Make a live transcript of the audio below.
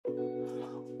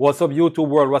What's up, YouTube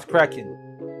world? What's cracking?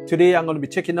 Today I'm going to be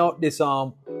checking out this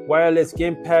wireless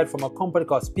gamepad from a company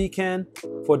called Spican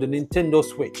for the Nintendo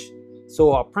Switch.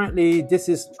 So apparently this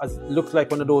looks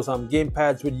like one of those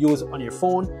gamepads you'd use on your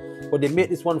phone, but they made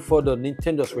this one for the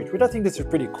Nintendo Switch, which I think this is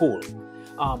pretty cool.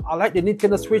 I like the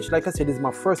Nintendo Switch. Like I said, this is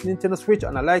my first Nintendo Switch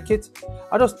and I like it.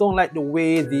 I just don't like the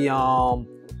way the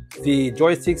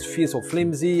joysticks feel so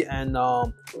flimsy, and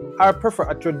I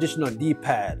prefer a traditional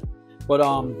D-pad.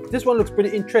 But this one looks pretty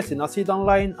interesting. I see it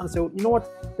online and say, you know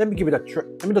what? Let me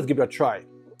just give it a try.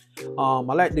 I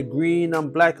like the green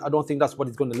and black. I don't think that's what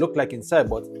it's going to look like inside,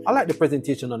 but I like the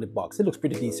presentation on the box. It looks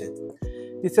pretty decent.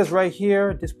 It says right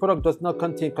here, this product does not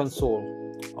contain console.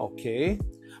 Okay.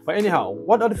 But anyhow,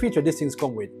 what other features these things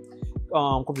come with?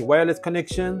 Comes with wireless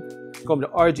connection, comes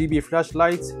with RGB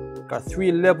flashlights, got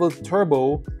 3-level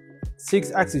turbo,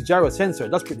 6-axis gyro sensor.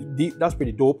 That's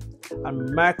pretty dope. And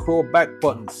macro back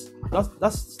buttons.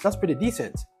 That's pretty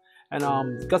decent.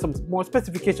 And got some more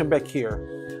specification back here.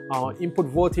 Input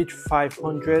voltage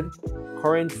 500,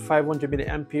 current 500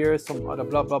 milliamperes, some other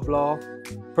blah blah blah.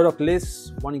 Product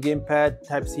list, 1 gamepad,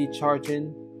 Type-C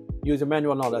charging, user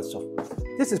manual and all that stuff.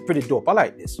 This is pretty dope. I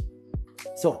like this.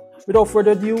 So without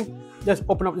further ado, let's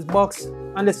open up this box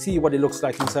and let's see what it looks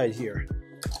like inside here.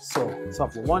 So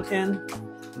off the one end.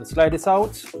 Let's slide this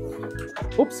out.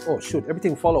 Oops, oh shoot,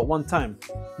 everything fall out one time.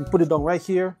 And put it down right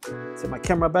here. Set my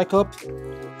camera back up.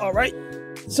 All right,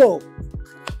 so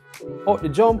out the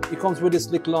jump, it comes with this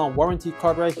little warranty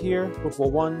card right here. Good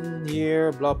for 1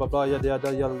 year, blah blah blah, yada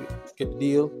yada yada. Get the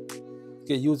deal,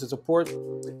 get user support.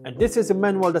 And this is a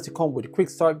manual that it comes with, a quick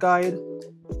start guide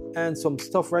and some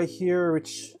stuff right here,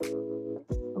 which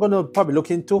I'm gonna probably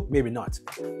look into, maybe not.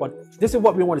 But this is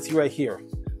what we want to see right here.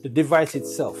 The device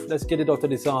itself. Let's get it out of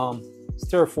this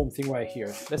styrofoam thing right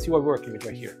here. Let's see what we're working with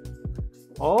right here.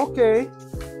 Okay,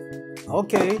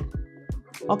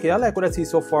 I like what I see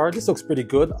so far. This looks pretty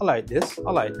good. I like this.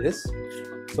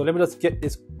 So let me just get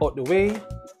this out the way.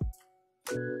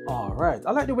 All right,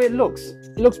 I like the way it looks.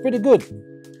 It looks pretty good.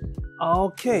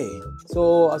 Okay,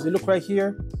 so as we look right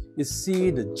here, you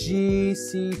see the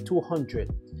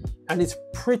JC200, and it's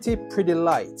pretty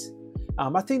light.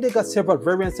 I think they got several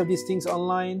variants of these things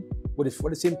online for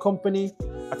the same company.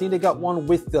 I think they got one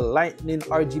with the lightning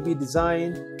RGB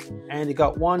design, and they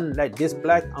got one like this,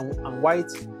 black and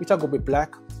white, which I go with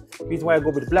black. The reason why I go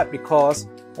with black because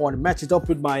I want to match it up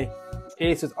with my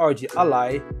Asus RG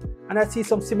Ally, and I see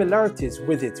some similarities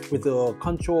with it, with the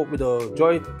control, with the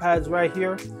joy pads right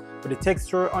here, with the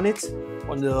texture on it,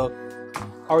 on the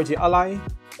RG Ally.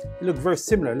 It looks very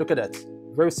similar. Look at that,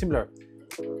 very similar.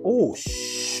 Oh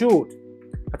shoot.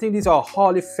 I think these are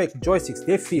Hall effect joysticks.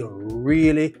 They feel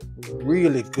really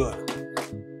good.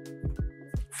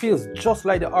 Feels just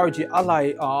like the RG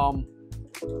Ally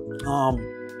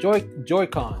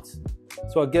Joy-Cons.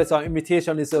 So I guess our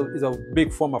imitation is a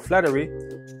big form of flattery.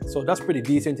 So that's pretty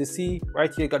decent to see.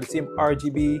 Right here, got the same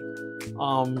RGB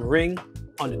ring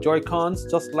on the Joy-Cons,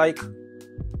 just like.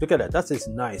 Look at that. That is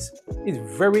nice. It's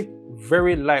very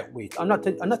lightweight. I'm not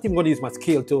even going to use my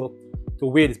scale to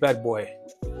weigh this bad boy.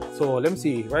 So let me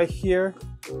see right here.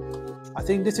 I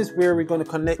think this is where we're going to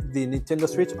connect the Nintendo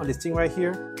Switch on this thing right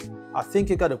here. I think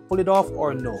you got to pull it off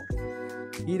or no.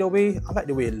 Either way, I like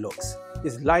the way it looks.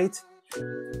 It's light,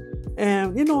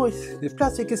 and you know, the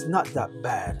plastic is not that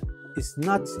bad. It's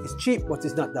cheap, but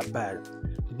it's not that bad.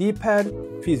 The D-pad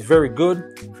feels very good.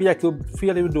 Feel like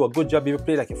it will do a good job if you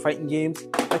play like your fighting games.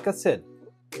 Like I said,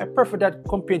 I prefer that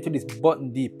compared to these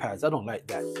button D-pads. I don't like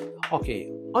that.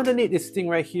 Okay, underneath this thing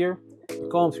right here, it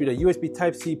comes with a USB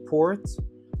Type-C port,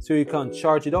 so you can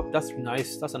charge it up. That's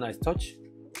nice. That's a nice touch.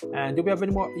 And do we have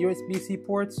any more USB-C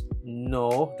ports?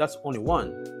 No, that's only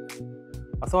one.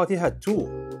 I thought he had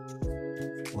 2.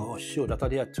 Oh shoot, I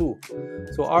thought he had 2.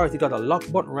 So alright, you got a lock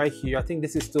button right here. I think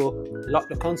this is to lock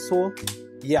the console.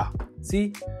 Yeah,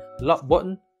 see, lock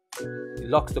button. It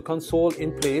locks the console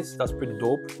in place. That's pretty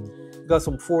dope. You got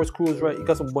some 4 screws, right? You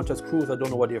got some bunch of screws. I don't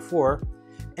know what they're for.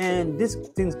 And this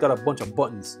thing's got a bunch of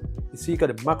buttons. You see, you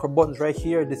got the macro buttons right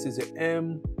here. This is the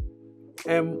M,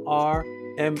 R,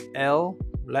 M, L,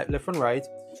 left and right.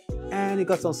 And you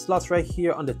got some slots right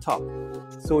here on the top.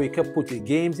 So you can put your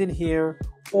games in here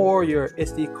or your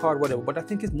SD card, whatever. But I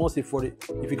think it's mostly for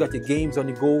if you got your games on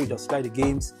the go, just slide the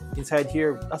games inside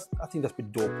here. I think that's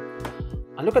pretty dope.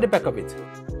 And look at the back of it.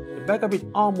 The back of it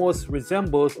almost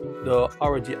resembles the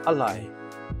RG Ally.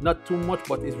 Not too much,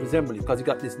 but it's resembling because you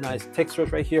got this nice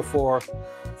textures right here for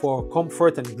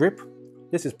comfort and grip.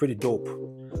 This is pretty dope.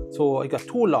 So you got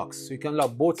 2 locks, so you can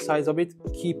lock both sides of it,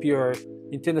 keep your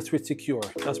Nintendo Switch secure.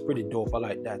 That's pretty dope. I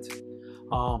like that.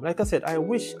 Like I said, I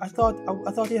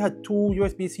thought he had two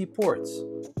USB-C ports.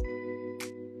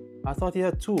 I thought he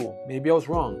had two. Maybe I was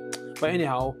wrong. But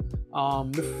anyhow,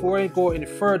 before I go any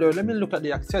further, let me look at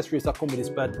the accessories that come with this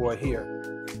bad boy here.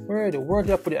 Where did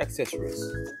I put the accessories?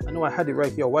 I know I had it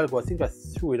right here a while ago. I think I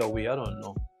threw it away. I don't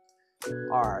know.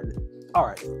 Alright.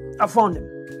 I found them.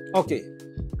 Okay.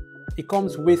 It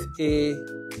comes with a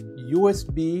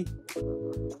USB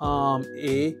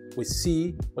A with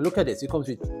C. But look at this. It comes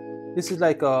with, this is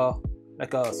like a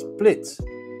split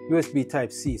USB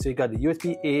type C. So you got the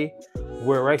USB A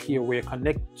where right here where you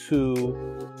connect to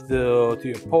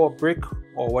your power brick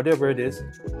or whatever it is,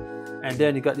 and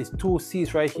then you got these two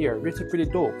C's right here, which is pretty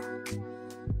dope.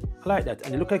 I like that,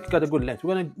 and it looks like you got a good length.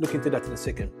 We're gonna look into that in a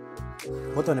second.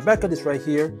 But on the back of this right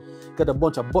here, you got a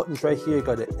bunch of buttons right here. You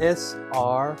got the S,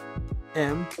 R,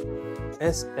 M,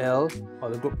 S, L.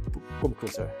 Come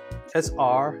closer. S,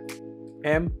 R,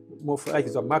 M. More like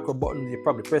it's a macro button. You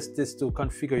probably press this to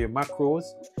configure your macros,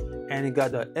 and you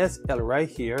got the SL right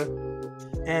here.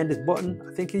 And this button,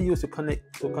 I think you use to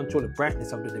connect to control the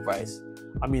brightness of the device.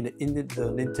 I mean, in the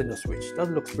Nintendo Switch.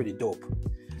 That looks pretty dope.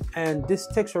 And this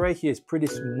texture right here is pretty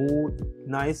smooth,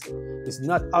 nice. It's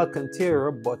not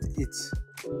Alcantara, but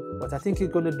I think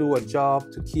it's gonna do a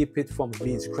job to keep it from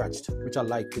being scratched, which I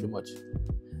like pretty much.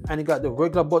 And you got the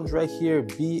regular buttons right here,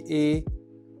 B, A,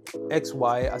 X,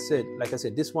 Y. Like I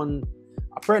said, this one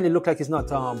apparently look like it's not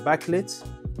backlit.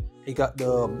 You got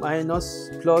the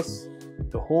minus, plus,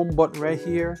 the home button right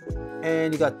here,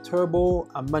 and you got turbo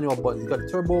and manual buttons. You got the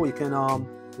turbo. You can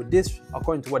with this,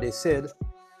 according to what they said,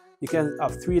 you can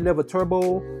have 3-level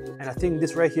turbo, and I think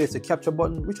this right here is the capture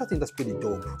button, which I think that's pretty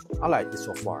dope. I like this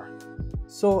so far.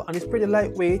 So, and it's pretty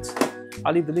lightweight.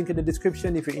 I'll leave the link in the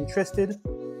description if you're interested.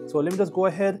 So let me just go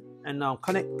ahead and now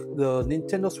connect the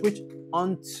Nintendo Switch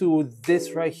onto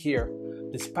this right here,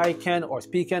 the Spican or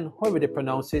Spican, however they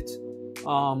pronounce it,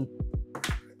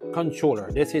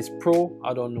 controller. This is Pro,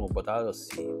 I don't know, but I'll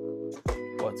just see.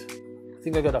 But I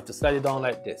think I'm gonna have to slide it down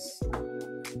like this.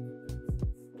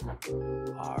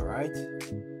 Alright,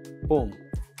 boom.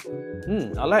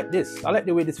 I like this. I like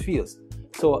the way this feels.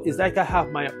 So it's like I have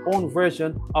my own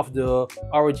version of the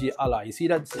ROG Ally. You see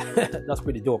that? That's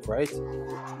pretty dope, right?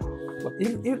 But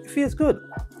it feels good.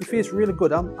 It feels really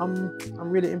good. I'm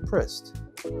really impressed.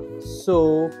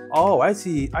 So, oh, I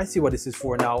see what this is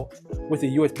for now with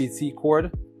the USB-C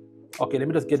cord. Okay, let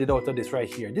me just get it out of this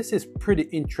right here. This is pretty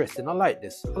interesting. I like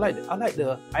this. I like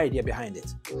the idea behind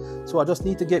it. So I just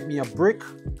need to get me a brick.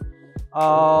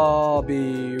 I'll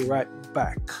be right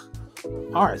back.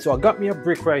 All right, so I got me a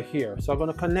brick right here. So I'm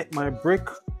gonna connect my brick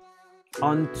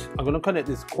I'm gonna connect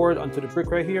this cord onto the brick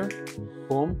right here.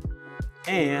 Boom.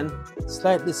 And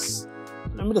slide this.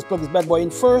 Let me just plug this bad boy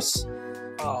in first.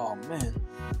 Oh man.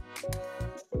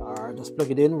 Alright, just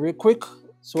plug it in real quick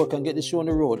so I can get this show on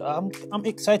the road. I'm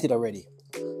excited already.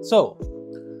 So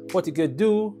what you could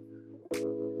do,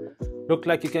 look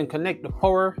like you can connect the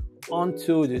power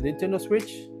onto the Nintendo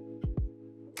Switch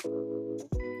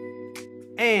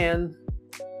and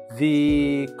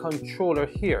the controller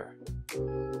here.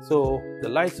 So the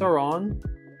lights are on,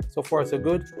 so far so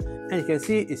good, and you can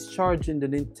see it's charging the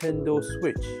Nintendo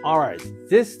Switch. Alright,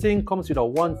 this thing comes with a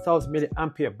 1000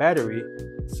 milliampere battery,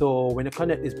 so when you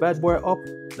connect this bad boy up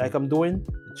like I'm doing,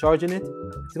 charging it,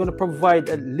 it's going to provide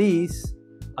at least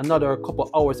another couple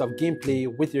hours of gameplay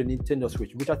with your Nintendo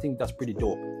Switch, which I think that's pretty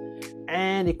dope.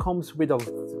 And it comes with a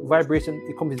vibration,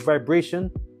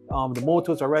 the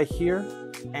motors are right here,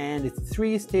 and it's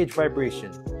 3-stage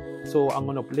vibration. So I'm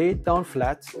going to lay it down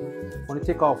flat. I'm going to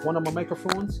take off one of my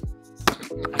microphones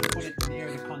and put it near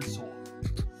the console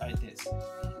like this.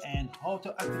 And how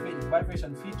to activate the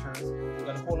vibration features, we're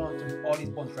going to hold on to all these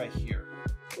buttons right here.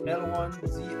 L1,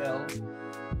 ZL,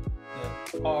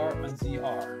 the R and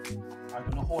ZR. I'm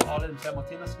going to hold all of them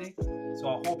simultaneously, so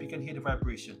I hope you can hear the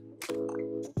vibration.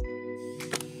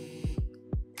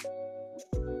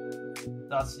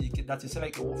 That's you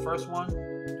select the first one.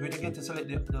 Do it again to select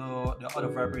the other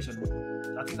vibration.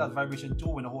 I think that's vibration 2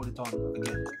 when I hold it on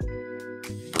again.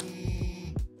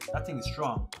 That thing is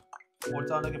strong. Hold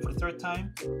it on again for the 3rd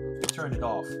time. Turn it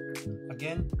off.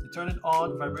 Again, you turn it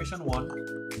on, vibration 1.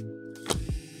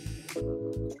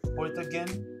 Hold it again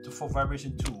for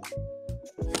vibration 2.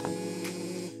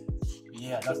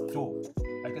 Yeah, that's dope.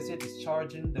 Like I said, it's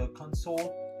charging the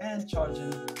console and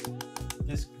charging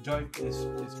this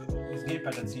gamepad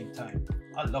at the same time.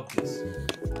 I love this.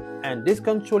 And this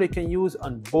controller you can use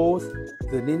on both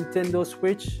the Nintendo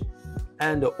Switch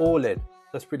and the OLED.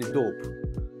 That's pretty dope.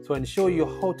 So I'm show you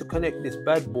how to connect this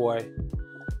bad boy.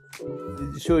 Onto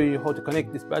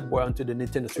the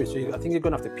Nintendo Switch. So I think you're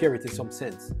gonna have to pair it in some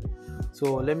sense.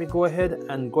 So let me go ahead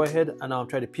and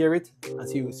try to pair it and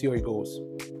see where it goes.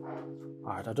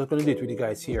 Alright, I'm just going to do it with you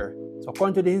guys here. So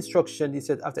according to the instruction, it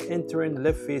said after entering the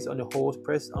left face on the host,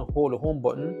 press and hold the home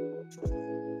button.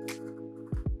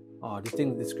 Oh,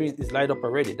 the screen is light up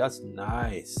already. That's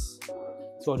nice.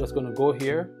 So I'm just going to go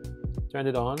here, turn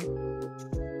it on.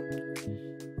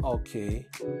 Okay.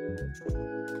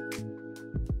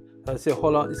 I say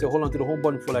hold on. It said hold on to the home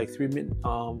button for like 3 minutes.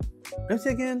 Let me see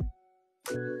again.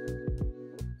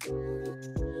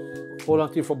 Hold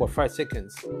on to it for about 5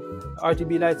 seconds.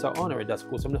 RGB lights are on already. That's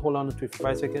cool. So I'm gonna hold on to it for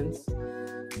 5 seconds.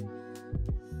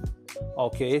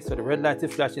 Okay, so the red light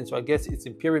is flashing. So I guess it's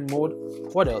in pairing mode.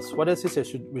 What else? What else is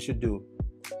it we should do?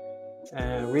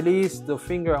 And release the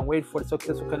finger and wait for the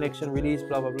successful connection. Release.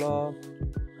 Blah blah blah.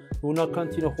 Do not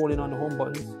continue holding on the home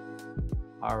buttons.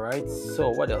 All right. So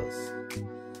what else?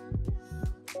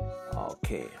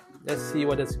 Okay. Let's see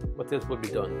what else will be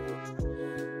done.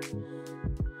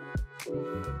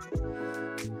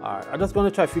 Alright, I'm just going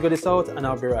to try to figure this out and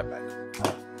I'll be right back.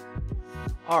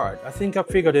 Alright, I think I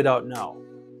figured it out now.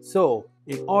 So,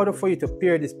 in order for you to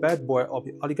pair this bad boy up,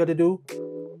 all you got to do,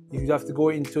 you have to go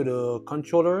into the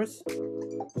controllers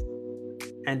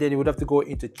and then you would have to go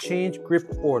into change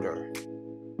grip order.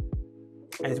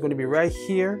 And it's going to be right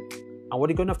here. And what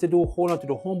you're going to have to do, hold on to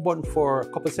the home button for a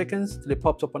couple seconds till it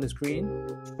pops up on the screen.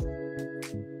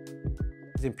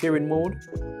 It's in pairing mode.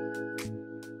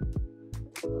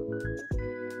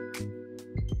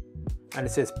 And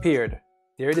it says paired.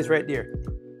 There it is right there.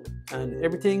 And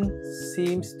everything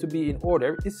seems to be in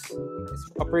order. It's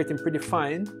operating pretty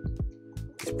fine.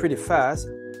 It's pretty fast.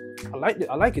 I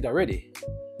like it already.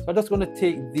 So I'm just gonna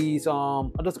take these,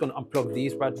 I'm just gonna unplug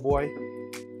these bad boy.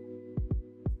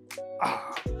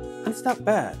 And it's not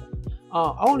bad.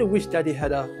 I only wish that he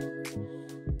had a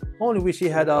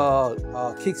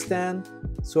kickstand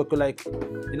so I could, like,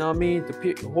 you know what I mean,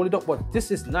 to hold it up. But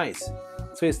this is nice.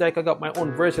 So it's like I got my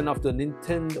own version of the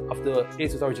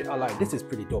Asus ROG Ally. This is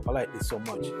pretty dope. I like this so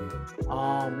much.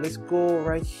 Let's go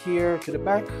right here to the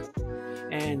back,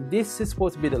 and this is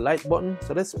supposed to be the light button.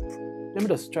 So let me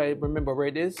just try to remember where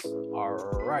it is. All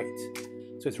right.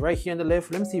 So it's right here on the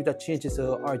left. Let me see if that changes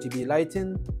the RGB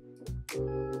lighting.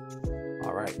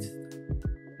 All right.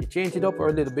 You change it up a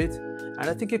little bit, and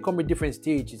I think it comes with different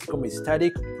stages. It comes with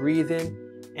static, breathing,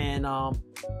 and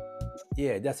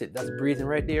yeah, that's it. That's breathing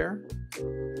right there.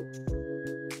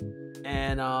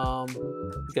 And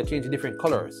you can change the different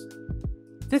colors.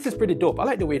 This is pretty dope. I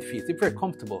like the way it feels. It's very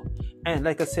comfortable. And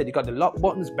like I said, you got the lock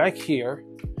buttons back here,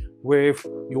 where if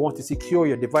you want to secure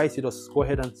your device, you just go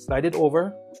ahead and slide it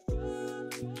over.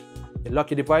 You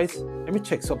lock your device. Let me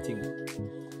check something.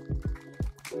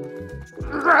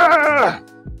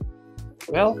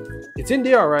 Well, it's in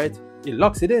there, all right. It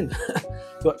locks it in.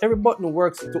 So every button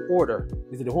works to order.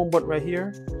 This is the home button right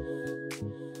here.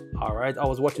 All right, I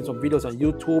was watching some videos on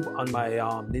YouTube on my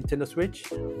Nintendo Switch.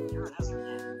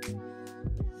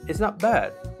 It's not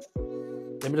bad.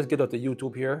 Let me just get out the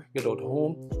YouTube here, get out the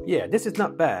home. Yeah, this is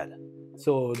not bad.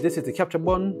 So this is the capture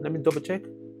button. Let me double check.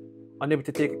 Unable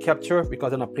to take a capture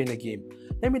because I'm not playing a game.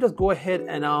 Let me just go ahead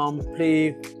and play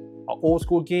an old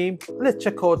school game. Let's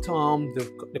check out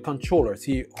the controller,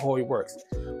 see how it works.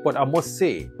 But I must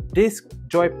say, this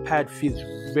joypad feels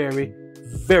very,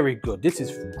 very good. This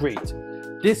is great.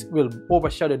 This will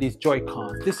overshadow these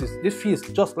Joy-Cons. This feels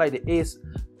just like the Asus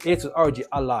ROG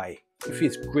Ally. It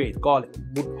feels great. God,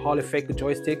 Hall effect the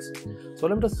joysticks. So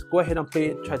let me just go ahead and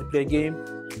try to play a game,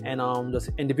 and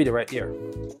just end the video right here.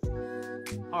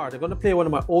 Alright, I'm gonna play one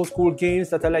of my old school games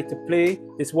that I like to play.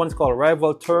 This one's called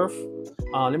Rival Turf.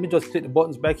 Let me just click the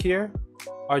buttons back here.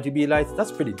 RGB lights,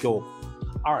 that's pretty dope.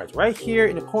 Alright, right here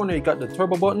in the corner you got the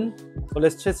turbo button. So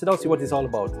let's test it out, see what it's all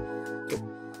about.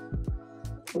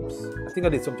 Oops, I think I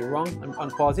did something wrong. Let me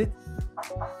unpause it.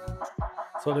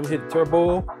 So let me hit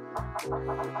turbo.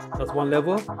 That's 1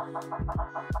 level.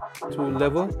 2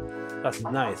 level. That's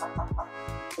nice.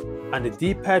 And the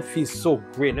D-pad feels so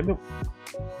great.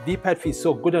 D-pad feels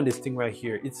so good on this thing right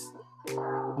here. It's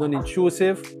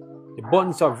non-intrusive. The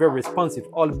buttons are very responsive.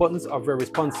 All the buttons are very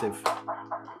responsive.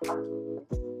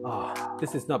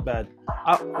 This is not bad.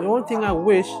 The only thing I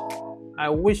wish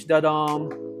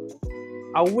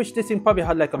this thing probably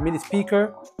had like a mini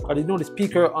speaker. But you know the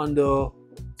speaker on the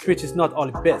Switch is not all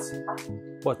the best.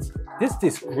 But this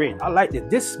is great. I like it.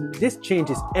 This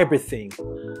changes everything.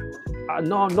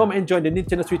 Now I'm enjoying the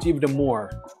Nintendo Switch even more.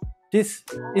 This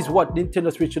is what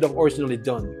Nintendo Switch should have originally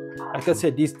done. Like I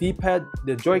said, these D-pad,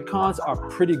 the Joy-Cons are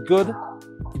pretty good.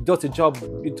 It does the job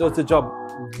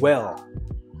well.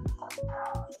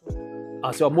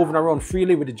 So I'm moving around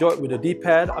freely with the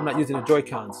D-pad. I'm not using the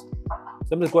Joy-Cons.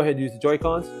 let me just go ahead and use the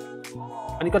Joy-Cons.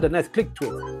 And it got a nice click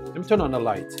to it. Let me turn on the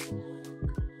light.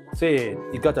 Say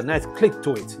it got a nice click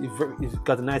to it. It's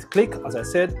got a nice click, as I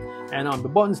said. And the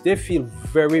buttons, they feel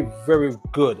very, very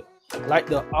good. Like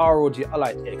the ROG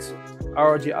Ally X.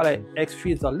 ROG Ally X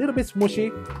feels a little bit smushy.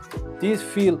 These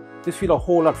feel a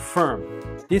whole lot firm.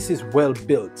 This is well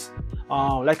built.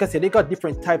 Like I said, they got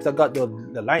different types. I got the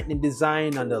lightning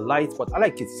design and the lights, but I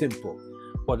like it simple.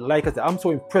 But like I said, I'm so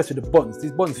impressed with the buttons.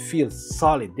 These buttons feel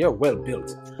solid. They're well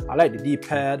built. I like the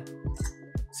D-pad.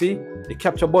 See, the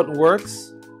capture button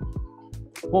works.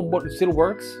 Home button still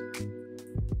works.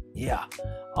 Yeah.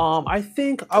 I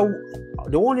think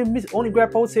the only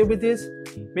gripe I would say with this,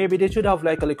 maybe they should have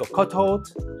like a little cutout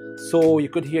so you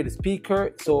could hear the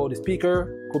speaker, so the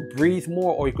speaker could breathe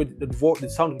more, or the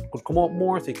sound could come out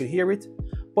more so you could hear it.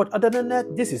 But other than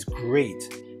that, this is great.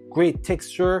 Great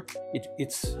texture. It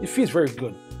feels very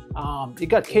good. It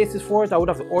got cases for it. I would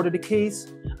have to order the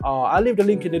case. I'll leave the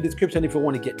link in the description if you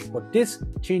want to get it. But this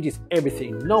changes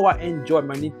everything. Now I enjoy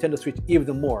my Nintendo Switch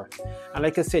even more. And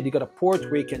like I said, you got a port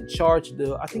where you can charge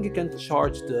I think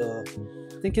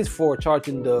it's for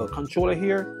charging the controller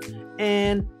here.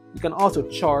 And you can also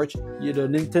charge the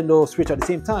Nintendo Switch at the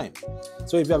same time.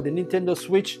 So if you have the Nintendo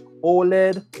Switch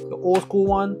OLED, the old school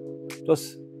one,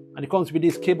 and it comes with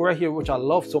this cable right here, which I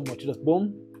love so much. Just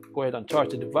boom, go ahead and charge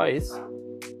the device.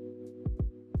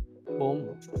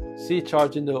 Boom. See,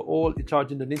 charging the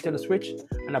Nintendo Switch,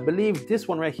 and I believe this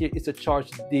one right here is to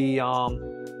charge the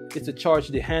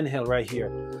handheld right here.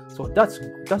 So that's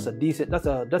a decent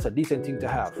thing to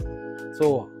have.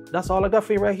 So that's all I got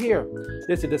for you right here.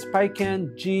 This is the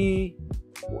Spican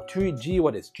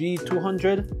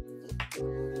G200.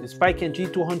 The Spican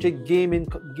G200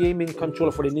 gaming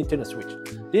controller for the Nintendo Switch.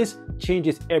 This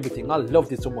changes everything. I love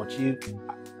this so much.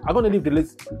 I'm gonna leave the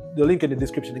link in the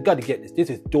description. You gotta get this. This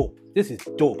is dope. This is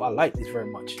dope. I like this very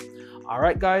much. All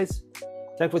right, guys.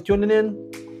 Thanks for tuning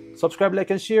in. Subscribe, like,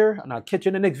 and share, and I'll catch you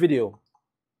in the next video.